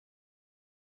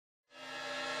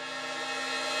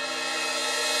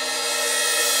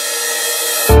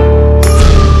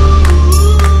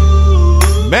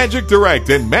Magic Direct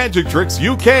and Magic Tricks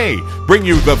UK bring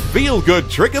you the feel-good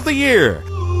trick of the year.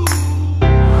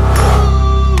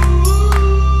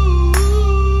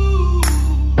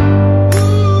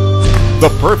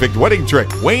 The perfect wedding trick,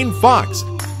 Wayne Fox.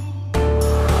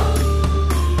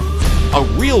 A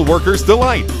real worker's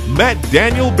delight, Matt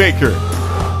Daniel Baker.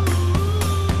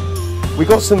 We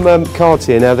got some cards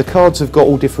here. Now the cards have got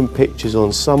all different pictures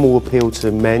on. Some will appeal to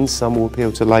men, some will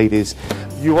appeal to ladies.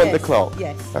 You want the clock?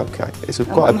 Yes. Okay.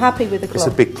 I'm happy with the clock. It's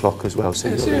a big clock as well. So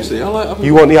yeah, seriously, I like oven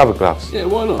You want the other gloves? Yeah,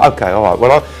 why not? Okay, all right.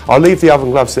 Well, I'll leave the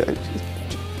oven gloves.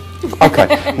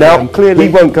 Okay. Now clearly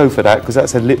we won't go for that because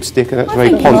that's a lipstick and that's very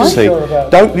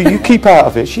poncy. Don't you keep out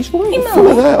of it? She's right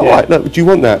full of that. All right. Look, do you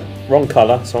want that? Wrong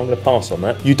colour, so I'm going to pass on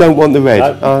that. You don't want the red?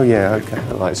 No. Oh yeah, okay.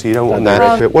 All right, so you don't want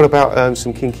that. What about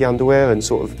some kinky underwear and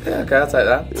sort of... Yeah, okay, I'll take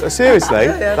that. Seriously?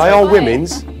 Yeah, they are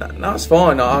women's? No, it's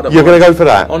fine. I don't You're going to go for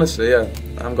that? Honestly, yeah.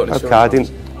 I haven't got any Okay, I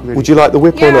didn't... Really. Would you like the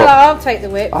whip or not? Yeah, I'll take the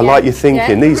whip. I like your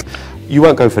thinking. These, you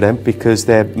won't go for them because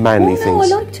they're manly things.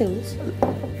 No, I like tools.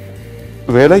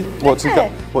 Really? What to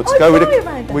go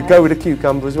with? We go with a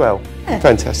cucumber as well. Yeah.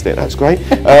 Fantastic, that's great.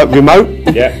 Remote?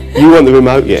 Yeah. You want the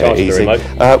remote? Yeah, Charge easy.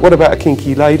 remote. What about a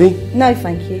kinky lady? No,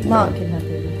 thank you. Mark can have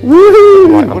it.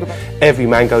 Woohoo! Right, every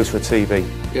man goes for a TV.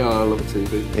 Yeah, I love a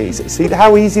TV. Easy. See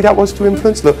how easy that was to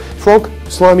influence? Look, frog,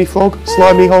 slimy,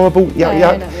 horrible.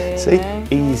 Yeah. Really, see,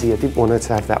 easy. I didn't want her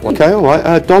to have that one. Okay, all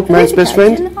right. Dog, man's best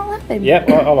friend. I'll have him. Yeah,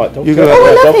 I like dogs. I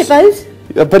love it, Bose.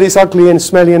 But it's ugly and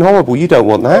smelly and horrible. You don't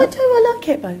want that. I do. I like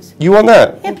it, Bose. You want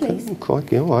that? Yeah, please. Okay.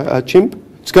 Crikey, all right. Chimp.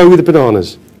 Let's go with the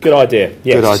bananas. Good idea.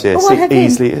 Yes. Good idea. Oh, see,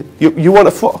 easily. You want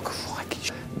a frog?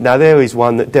 Crikey. Now there is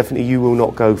one that definitely you will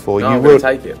not go for. No, you I'm will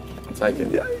take it. I'll take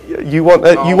it. You want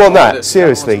you want that?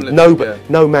 Seriously? Yeah.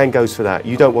 No man goes for that.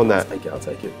 You don't want that. I'll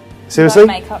take it. Seriously? You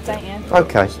like makeup, don't you?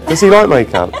 Okay. Does he like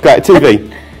makeup? Great.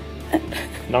 TV.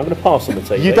 No, I'm going to pass on the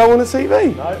TV. You don't want a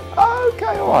TV? No.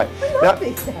 Okay, all right. Now,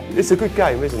 it's a good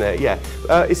game, isn't it? Yeah.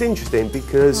 It's interesting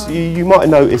because you might have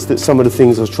noticed that some of the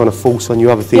things I was trying to force on you,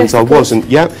 other things I wasn't.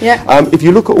 Yeah. If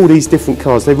you look at all these different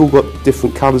cards, they've all got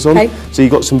different colours on. Okay. So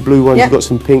you've got some blue ones, you've got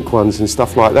some pink ones and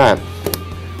stuff like that.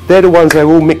 They're the ones they're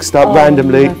all mixed up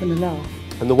randomly.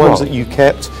 And the ones that you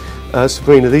kept,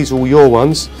 Sabrina, these are all your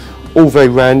ones, all very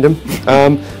random.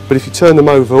 But if you turn them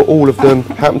over, all of them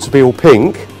happen to be all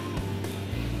pink.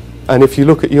 And if you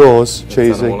look at yours,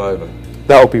 Cheesy,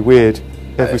 that'll be weird.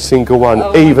 Every single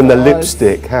one, even the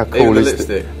lipstick. How cool is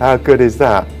that? How good is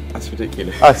that? That's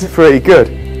ridiculous. That's pretty good.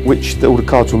 All the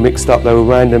cards were mixed up, they were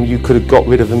random. You could have got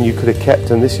rid of them, you could have kept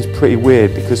them. This is pretty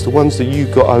weird because the ones that you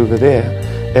got over there,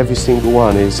 every single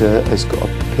one has got a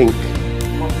pink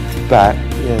back.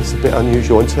 Yeah, it's a bit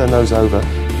unusual. And turn those over.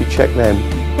 If you check them,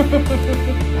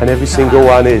 and every single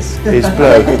one is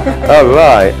blue. Oh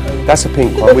right, that's a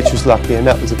pink one, which was lucky, and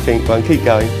that was a pink one. Keep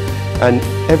going, and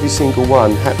every single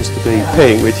one happens to be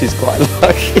pink, which is quite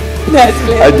lucky. That's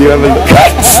clear. And you have a look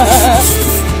at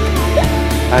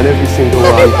and every single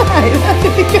one.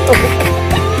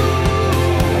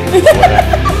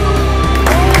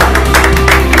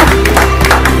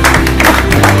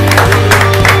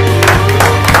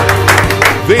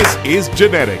 This is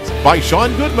Genetics by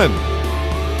Sean Goodman.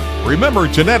 Remember,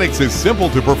 genetics is simple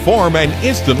to perform and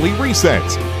instantly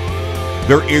resets.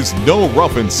 There is no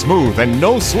rough and smooth and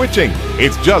no switching.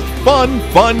 It's just fun,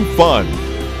 fun, fun.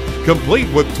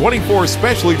 Complete with 24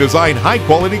 specially designed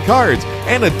high-quality cards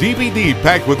and a DVD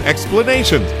packed with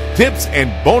explanations, tips,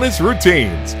 and bonus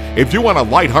routines. If you want a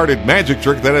lighthearted magic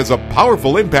trick that has a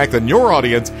powerful impact on your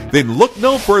audience, then look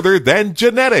no further than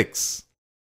Genetics.